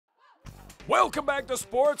Welcome back to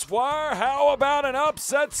Sports Wire. How about an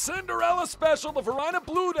upset Cinderella special? The Varina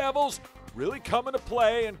Blue Devils really coming to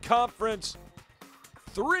play in Conference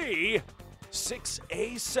 3,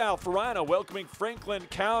 6A South. Varina welcoming Franklin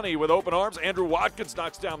County with open arms. Andrew Watkins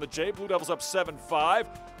knocks down the J. Blue Devils up 7-5.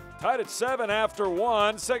 Tied at 7 after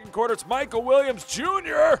 1. Second quarter, it's Michael Williams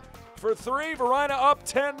Jr. for 3. Varina up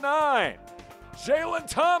 10-9. Jalen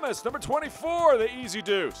Thomas, number 24, the easy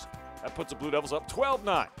deuce. That puts the Blue Devils up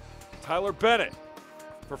 12-9. Tyler Bennett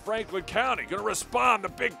for Franklin County. Going to respond, the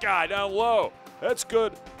big guy down low. That's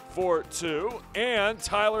good for 2. And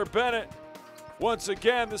Tyler Bennett, once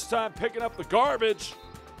again, this time picking up the garbage.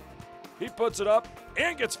 He puts it up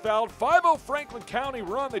and gets fouled. 5-0 Franklin County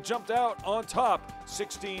run. They jumped out on top,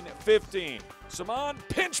 16-15. Saman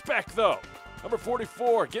Pinchbeck, though, number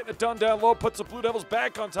 44, getting it done down low, puts the Blue Devils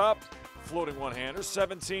back on top. Floating one-hander,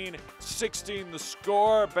 17-16 the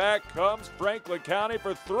score. Back comes Franklin County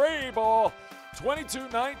for 3 ball.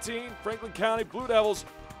 22-19, Franklin County Blue Devils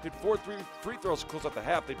hit 4 free throws to close out the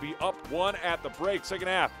half. They'd be up 1 at the break. Second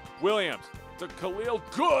half, Williams to Khalil,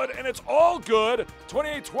 good, and it's all good.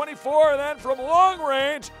 28-24, and then from long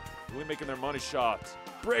range, really making their money shots.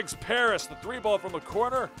 Briggs Paris, the 3 ball from the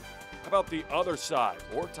corner. How about the other side?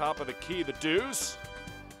 Or top of the key, the deuce.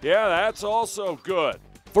 Yeah, that's also good.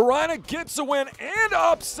 Varina gets a win and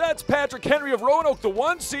upsets Patrick Henry of Roanoke, the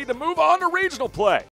 1 seed, to move on to regional play.